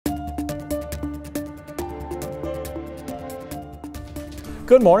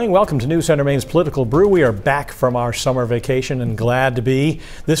Good morning. Welcome to News Center Maine's Political Brew. We are back from our summer vacation and glad to be.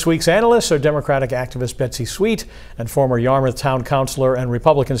 This week's analysts are Democratic activist Betsy Sweet and former Yarmouth town councilor and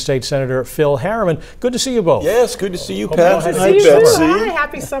Republican state senator Phil Harriman. Good to see you both. Yes, good to see you, Pat. Hi, Betsy. Hi,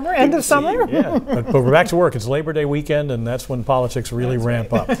 happy summer, end of summer. Yeah, but we're back to work. It's Labor Day weekend, and that's when politics really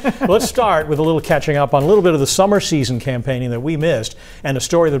ramp up. Let's start with a little catching up on a little bit of the summer season campaigning that we missed and a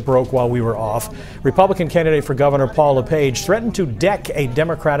story that broke while we were off. Republican candidate for governor Paul LePage threatened to deck a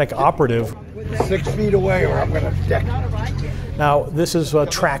Democratic operative 6 feet away or I'm going to deck. Now, this is a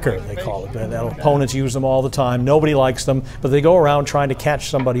tracker, they call it. And opponents use them all the time. Nobody likes them, but they go around trying to catch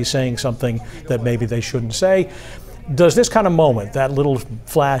somebody saying something that maybe they shouldn't say. Does this kind of moment, that little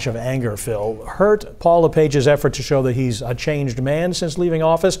flash of anger, Phil, hurt Paul LePage's effort to show that he's a changed man since leaving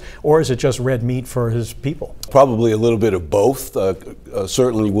office, or is it just red meat for his people? Probably a little bit of both.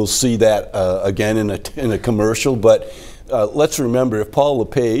 Certainly we'll see that again in a commercial, but let's remember, if Paul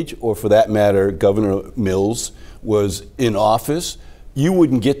LePage, or for that matter, Governor Mills, was in office, you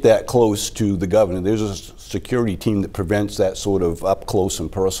wouldn't get that close to the governor. There's a security team that prevents that sort of up close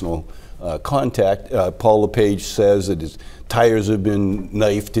and personal contact. Paul LePage says that his tires have been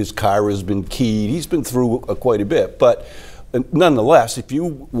knifed, his car has been keyed. He's been through quite a bit. But nonetheless, if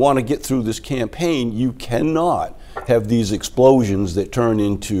you want to get through this campaign, you cannot have these explosions that turn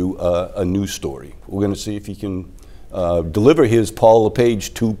into a news story. We're going to see if he can deliver his Paul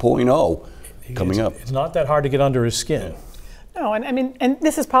LePage 2.0 coming up. It's not that hard to get under his skin. No, and I mean, and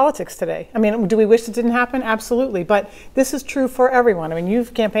this is politics today. I mean, do we wish it didn't happen? Absolutely. But this is true for everyone. I mean,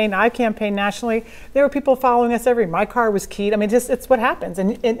 you've campaigned, I've campaigned nationally. There were people following us my car was keyed. I mean, it's what happens.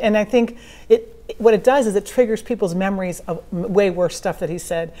 And I think what it does is it triggers people's memories of way worse stuff that he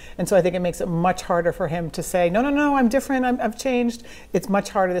said. And so I think it makes it much harder for him to say, no, I'm different, I've changed. It's much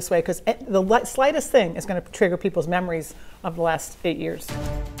harder this way because the slightest thing is going to trigger people's memories of the last 8 years.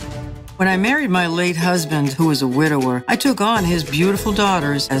 When I married my late husband, who was a widower, I took on his beautiful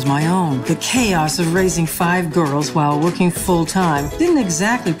daughters as my own. The chaos of raising 5 girls while working full-time didn't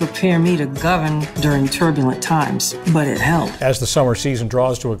exactly prepare me to govern during turbulent times, but it helped. As the summer season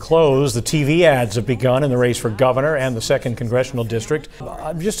draws to a close, the TV ads have begun in the race for governor and the 2nd Congressional District.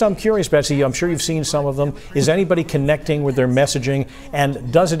 I'm curious, Betsy, I'm sure you've seen some of them. Is anybody connecting with their messaging,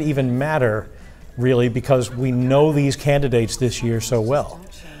 and does it even matter, really, because we know these candidates this year so well?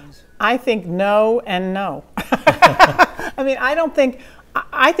 I think no and no. I mean,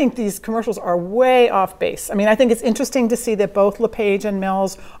 I think these commercials are way off base. I mean, I think it's interesting to see that both LePage and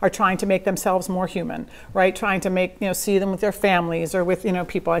Mills are trying to make themselves more human, right? Trying to make, see them with their families or with,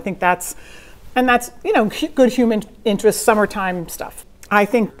 people. I think that's good human interest, summertime stuff. I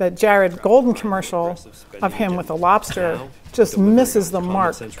think the Jared Golden commercial of him with a lobster just misses the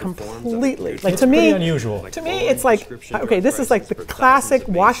mark completely. Like, to me, unusual. To me, it's like, okay, this is like the classic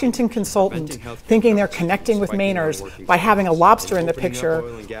Washington consultant thinking they're connecting with Mainers by having a lobster in the picture,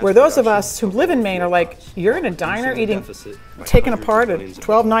 where those of us who live in Maine are like, you're in a diner taking apart a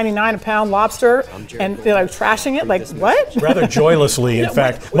 $12.99 a pound lobster and trashing it, like, what? Rather joylessly, in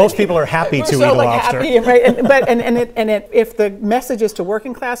fact. Most people are happy to eat a lobster. Happy, right? If the message is to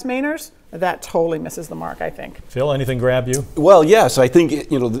working class Mainers, that totally misses the mark, I think. Phil, anything grab you? Well, yes, I think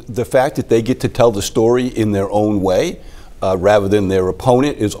the fact that they get to tell the story in their own way rather than their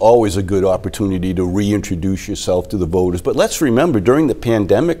opponent is always a good opportunity to reintroduce yourself to the voters. But let's remember, during the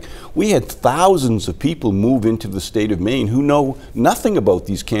pandemic, we had thousands of people move into the state of Maine who know nothing about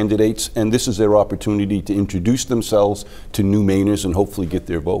these candidates, and this is their opportunity to introduce themselves to new Mainers and hopefully get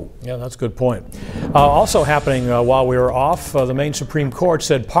their vote. Yeah, that's a good point. Also happening while we were off, the Maine Supreme Court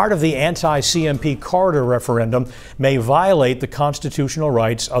said part of the anti-CMP corridor referendum may violate the constitutional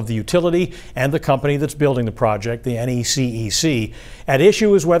rights of the utility and the company that's building the project, the NECEC. At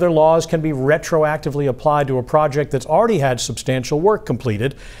issue is whether laws can be retroactively applied to a project that's already had substantial work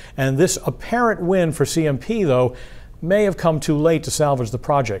completed. And this apparent win for CMP, though, may have come too late to salvage the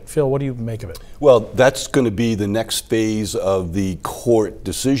project. Phil, what do you make of it? Well, that's going to be the next phase of the court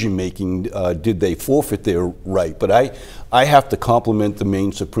decision-making. Did they forfeit their right? But I have to compliment the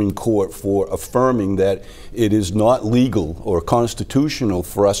Maine Supreme Court for affirming that it is not legal or constitutional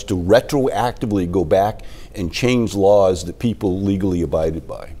for us to retroactively go back and change laws that people legally abided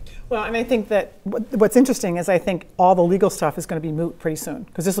by. Well, and I think that what's interesting is I think all the legal stuff is going to be moot pretty soon,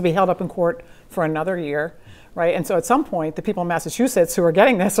 because this will be held up in court for another year. Right, and so at some point, the people in Massachusetts who are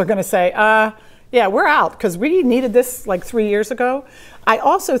getting this are going to say, yeah, we're out, because we needed this like 3 years ago. I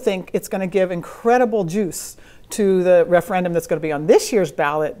also think it's going to give incredible juice to the referendum that's going to be on this year's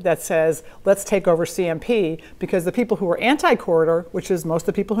ballot that says, let's take over CMP, because the people who are anti-corridor, which is most of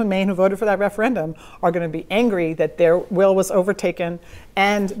the people in Maine who voted for that referendum, are going to be angry that their will was overtaken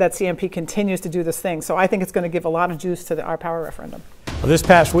and that CMP continues to do this thing. So I think it's going to give a lot of juice to the Our Power referendum. This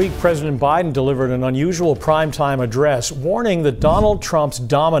past week, President Biden delivered an unusual primetime address warning that Donald Trump's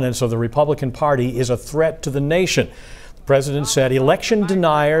dominance of the Republican Party is a threat to the nation. The president said election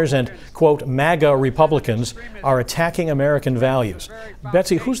deniers and, quote, MAGA Republicans are attacking American values.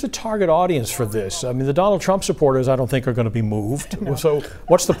 Betsy, who's the target audience for this? I mean, the Donald Trump supporters, I don't think, are going to be moved. No. So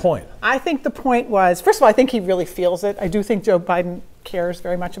what's the point? I think the point was, first of all, I think he really feels it. I do think Joe Biden cares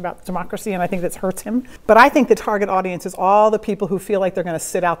very much about democracy, and I think that hurts him. But I think the target audience is all the people who feel like they're going to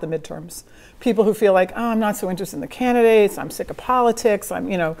sit out the midterms. People who feel like, oh, I'm not so interested in the candidates, I'm sick of politics, I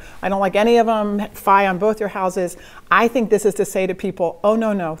don't like any of them, fie on both your houses. I think this is to say to people, oh,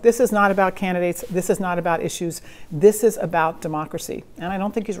 no, this is not about candidates, this is not about issues, this is about democracy. And I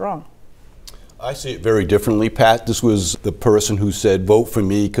don't think he's wrong. I see it very differently, Pat. This was the person who said, vote for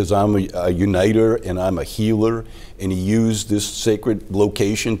me because I'm a uniter and I'm a healer. And he used this sacred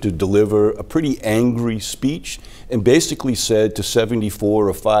location to deliver a pretty angry speech and basically said to 74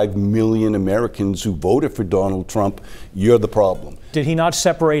 or 5 million Americans who voted for Donald Trump, you're the problem. Did he not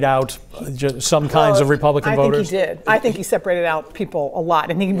separate out some kinds of Republican voters? I think he did. I think he separated out people a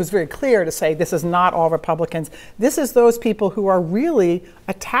lot. And he was very clear to say this is not all Republicans. This is those people who are really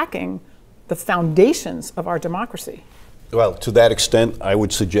attacking the foundations of our democracy. Well, to that extent, I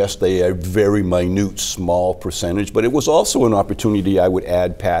would suggest they are a very minute, small percentage. But it was also an opportunity, I would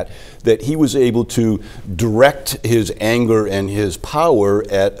add, Pat, that he was able to direct his anger and his power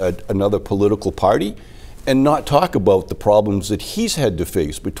at another political party and not talk about the problems that he's had to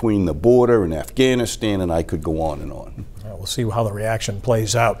face between the border and Afghanistan, and I could go on and on. We'll see how the reaction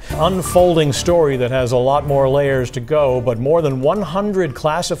plays out. Unfolding story that has a lot more layers to go, but more than 100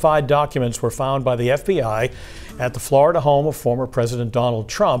 classified documents were found by the FBI at the Florida home of former President Donald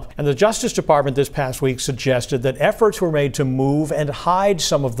Trump. And the Justice Department this past week suggested that efforts were made to move and hide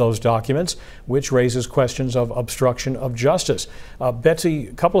some of those documents, which raises questions of obstruction of justice. Betsy,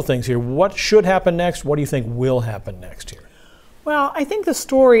 a couple of things here. What should happen next? What do you think will happen next here? Well, I think the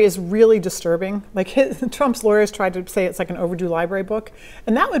story is really disturbing. Like Trump's lawyers tried to say it's like an overdue library book.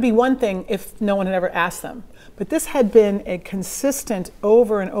 And that would be one thing if no one had ever asked them. But this had been a consistent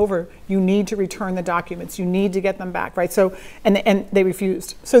over and over, you need to return the documents, you need to get them back, right? So, and they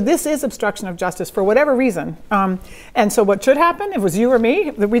refused. So this is obstruction of justice for whatever reason. And so what should happen, if it was you or me,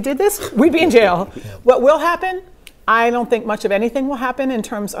 that we did this, we'd be in jail. What will happen? I don't think much of anything will happen in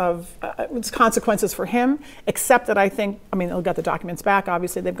terms of consequences for him, except that they'll get the documents back.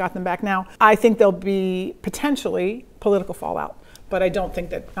 Obviously, they've got them back now. I think there'll be potentially political fallout, but I don't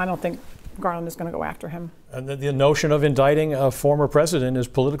think Garland is going to go after him. And the notion of indicting a former president is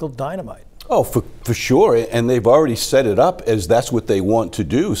political dynamite. Oh, for sure, and they've already set it up as that's what they want to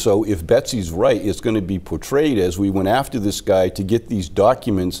do. So if Betsy's right, it's going to be portrayed as we went after this guy to get these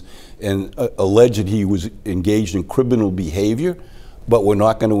documents and alleged he was engaged in criminal behavior, but we're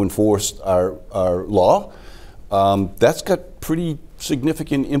not going to enforce our law. That's got pretty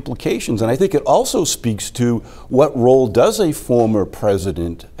significant implications, and I think it also speaks to what role does a former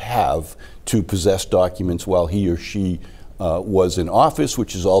president have to possess documents while he or she was in office,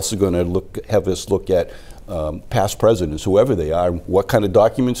 which is also going to have us look at past presidents, whoever they are. What kind of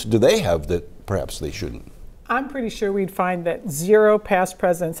documents do they have that perhaps they shouldn't? I'm pretty sure we'd find that 0 past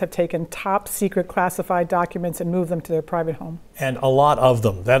presidents have taken top secret classified documents and moved them to their private home. And a lot of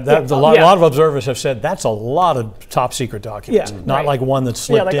them. A lot of observers have said that's a lot of top secret documents. Not like one that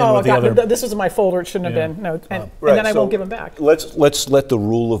slipped in with the other. This was in my folder. It shouldn't have been. No, and then I won't give them back. Let's let the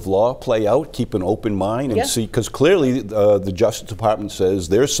rule of law play out. Keep an open mind and see, because clearly the Justice Department says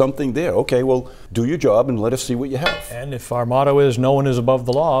there's something there. Okay, well, do your job and let us see what you have. And if our motto is no one is above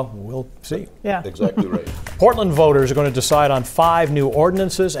the law, we'll see. Yeah, exactly right. Portland voters are going to decide on 5 new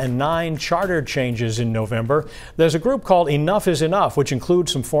ordinances and 9 charter changes in November. There's a group called Enough is Enough, which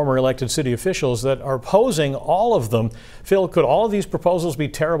includes some former elected city officials that are opposing all of them. Phil, could all of these proposals be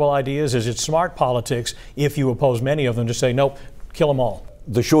terrible ideas? Is it smart politics if you oppose many of them to say, nope, kill them all?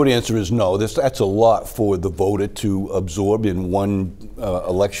 The short answer is no. That's a lot for the voter to absorb in one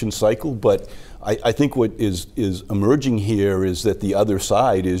election cycle, but I think what is emerging here is that the other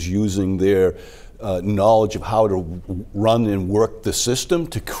side is using their knowledge of how to run and work the system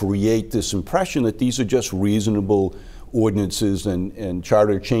to create this impression that these are just reasonable ordinances and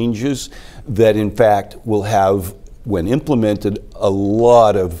charter changes that in fact will have, when implemented, a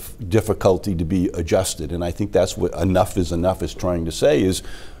lot of difficulty to be adjusted. And I think that's what Enough is Enough is trying to say is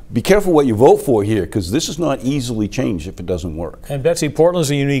be careful what you vote for here, because this is not easily changed if it doesn't work. And Betsy, Portland's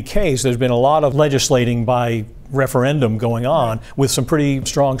a unique case. There's been a lot of legislating by referendum going on with some pretty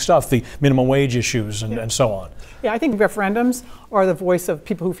strong stuff, the minimum wage issues and so on. Yeah, I think referendums are the voice of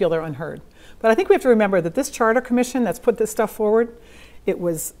people who feel they're unheard. But I think we have to remember that this charter commission that's put this stuff forward, it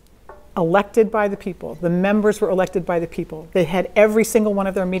was elected by the people. The members were elected by the people. They had every single one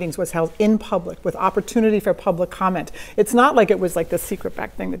of their meetings was held in public with opportunity for public comment. It's not like it was like this secret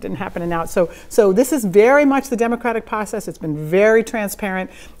back thing that didn't happen and now. So this is very much the democratic process. It's been very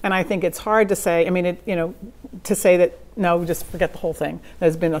transparent, and I think it's hard to say, I mean, to say that, no, just forget the whole thing.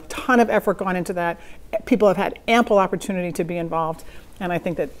 There's been a ton of effort gone into that. People have had ample opportunity to be involved, and I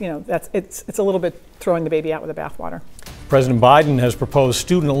think that, it's a little bit throwing the baby out with the bathwater. President Biden has proposed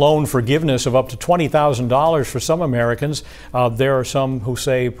student loan forgiveness of up to $20,000 for some Americans. There are some who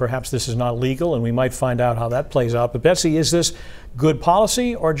say perhaps this is not legal, and we might find out how that plays out. But Betsy, is this good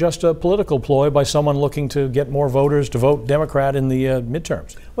policy or just a political ploy by someone looking to get more voters to vote Democrat in the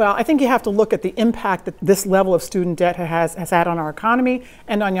midterms? Well, I think you have to look at the impact that this level of student debt has had on our economy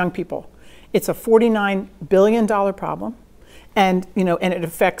and on young people. It's a $49 billion problem, and it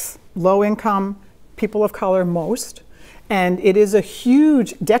affects low-income people of color most. And it is a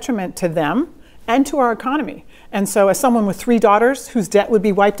huge detriment to them and to our economy. And so as someone with 3 daughters whose debt would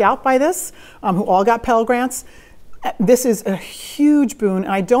be wiped out by this, who all got Pell Grants, this is a huge boon.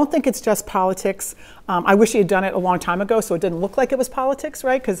 And I don't think it's just politics. I wish he had done it a long time ago so it didn't look like it was politics,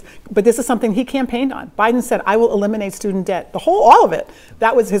 right? But this is something he campaigned on. Biden said, I will eliminate student debt. All of it.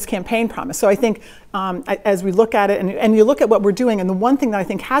 That was his campaign promise. So I think as we look at it and you look at what we're doing, and the one thing that I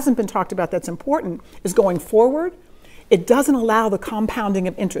think hasn't been talked about that's important is going forward, it doesn't allow the compounding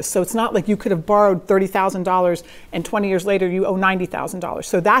of interest. So it's not like you could have borrowed $30,000 and 20 years later you owe $90,000.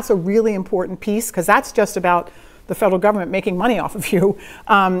 So that's a really important piece, because that's just about the federal government making money off of you.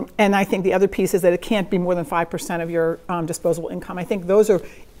 And I think the other piece is that it can't be more than 5% of your disposable income. I think those are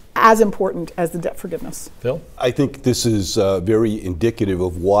as important as the debt forgiveness. Phil? I think this is very indicative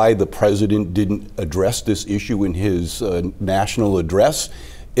of why the president didn't address this issue in his national address.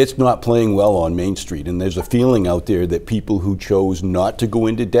 It's not playing well on Main Street, and there's a feeling out there that people who chose not to go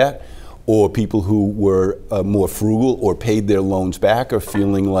into debt, or people who were more frugal or paid their loans back, are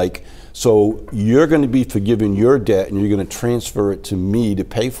feeling like, so you're going to be forgiven your debt and you're going to transfer it to me to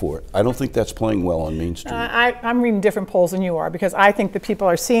pay for it. I don't think that's playing well on Main Street. I'm reading different polls than you are, because I think that people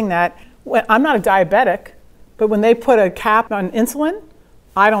are seeing that. I'm not a diabetic, but when they put a cap on insulin,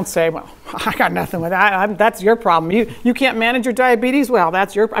 I don't say, well, I got nothing with that. That's your problem. You can't manage your diabetes. Well,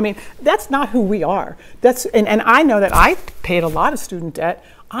 that's your. I mean, that's not who we are. And I know that I paid a lot of student debt.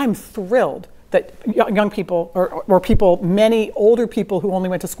 I'm thrilled that young people or people, many older people who only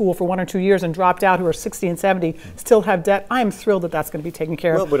went to school for 1 or 2 years and dropped out, who are 60 and 70, still have debt. I am thrilled that that's going to be taken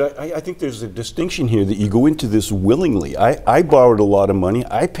care of. Well, but I think there's a distinction here that you go into this willingly. I borrowed a lot of money.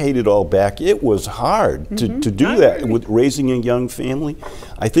 I paid it all back. It was hard to do that with raising a young family.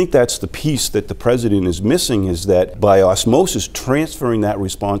 I think that's the piece that the president is missing, is that by osmosis transferring that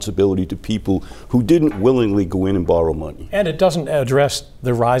responsibility to people who didn't willingly go in and borrow money. And it doesn't address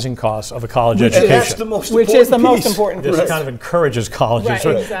the rising costs of a college education. That's the most Which is the most important piece. This kind of encourages colleges.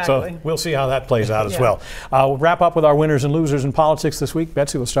 Right, exactly. So we'll see how that plays out as well. We'll wrap up with our winners and losers in politics this week.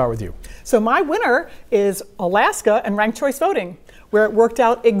 Betsy, we'll start with you. So my winner is Alaska and ranked choice voting, where it worked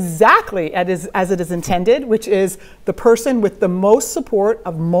out exactly as it is intended, which is the person with the most support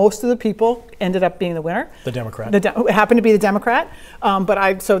of most of the people ended up being the winner. The Democrat. It happened to be the Democrat.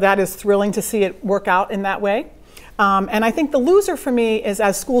 So that is thrilling to see it work out in that way. And I think the loser for me is,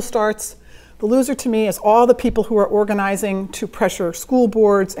 as school starts, the loser to me is all the people who are organizing to pressure school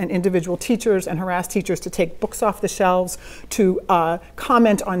boards and individual teachers and harass teachers to take books off the shelves, to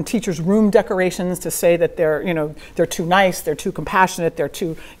comment on teachers' room decorations, to say that they're too nice, they're too compassionate, they're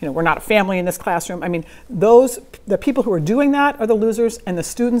too, we're not a family in this classroom. I mean, the people who are doing that are the losers, and the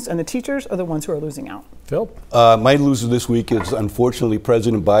students and the teachers are the ones who are losing out. Phil? My loser this week is, unfortunately,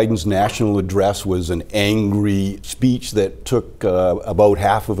 President Biden's national address was an angry speech that took about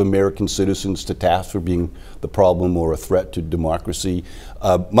half of American citizens to task for being the problem or a threat to democracy.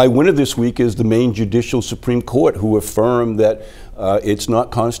 My winner this week is the Maine Judicial Supreme Court, who affirmed that it's not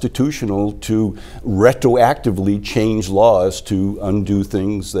constitutional to retroactively change laws to undo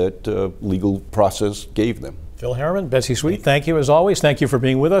things that legal process gave them. Phil Harriman, Betsy Sweet, thank you as always. Thank you for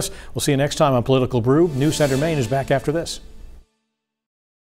being with us. We'll see you next time on Political Brew. News Center Maine is back after this.